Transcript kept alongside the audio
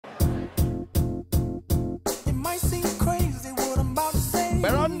might seem crazy what I'm about to say.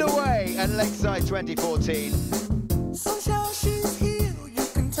 We're underway at Lakeside 2014. Sunshine, she's here, you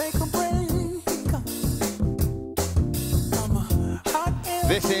can take a break. I'm a hot air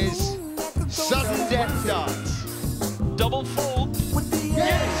This is balloon that could go sudden somewhere. death dance. Double fall. With the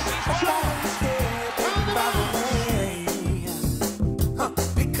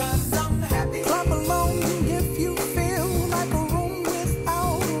because I'm happy. Clap along if you feel like a room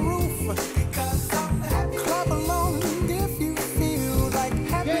without a roof. Because I'm happy. Clap along if you feel like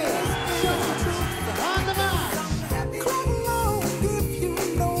happiness is the truth. On the march. Clap along if you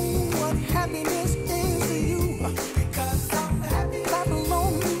know what happiness is to you. Because I'm happy. Clap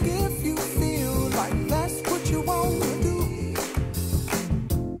along if you feel like that's what you want to do.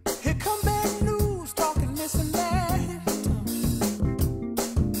 Here come bad news, talking this and that.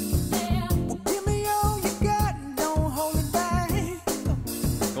 Well, give me all you got and don't hold it back.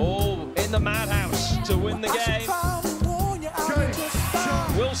 Oh, in the madhouse to win the I should game. probably warn you, I'll be just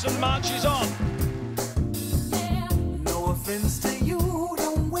fine. Wilson marches on. No offense to you,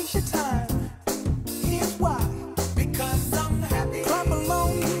 don't waste your time. Here's why. Because I'm happy. Clap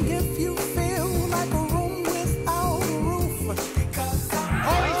along if you feel like a room without a roof. Because I'm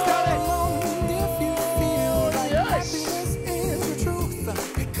Oh, he's done it. Clap along if you feel like Yes. happiness is the truth.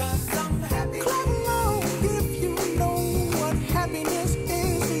 Because I'm happy. Clap along if you know what happiness is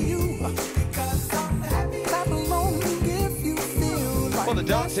to you. Because I'm happy. Clap along if you feel like Well, the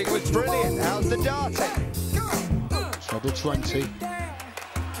dancing was brilliant. How's the darting? Treble 20,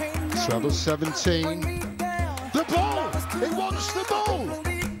 treble 17. The ball! He wants the ball!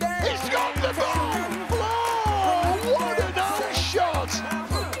 He's got the ball! Oh, what a nice shot!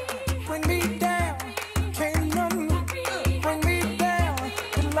 Bring me down, can't none bring me down.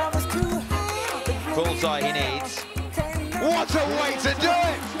 The love is too high. Bullseye he needs. What a way to do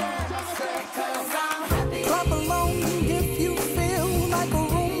it! Clap along if you feel like a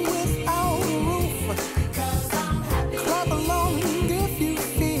room without a roof. Clap along if you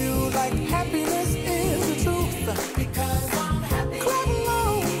feel like happiness is the truth. Clap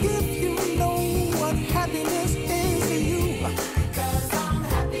along if you know what happiness is to you.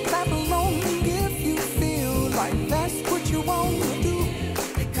 Clap along if you feel like that's what you want to do.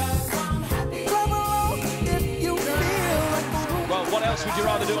 Clap along if you feel like a room. Well, what else would you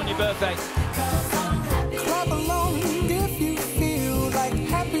rather do on your birthday? Clap along if you feel like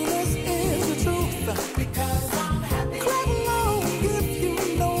happiness is the truth. Clap along if you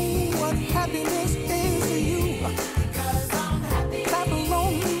know what happiness is to you. Clap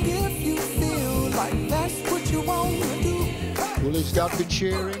along if you feel like that's what you want to do. Will his dad be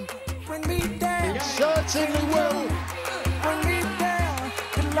cheering? Bring me down, He certainly will! bring me down.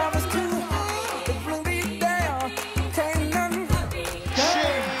 The love is too high to bring me down. Can't none. She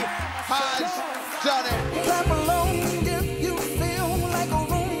has done it. Clap along if you feel like a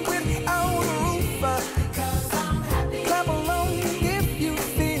room without a roof. Clap along if you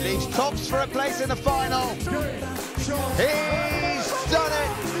feel. Leaves tops for a place in the final. He's done it.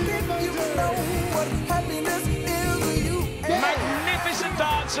 If you know what happiness is to you. Magnificent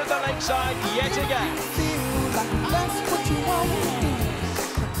dance at the Lakeside yet again. Feel like that's what you want to do.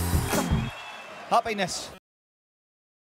 Happiness.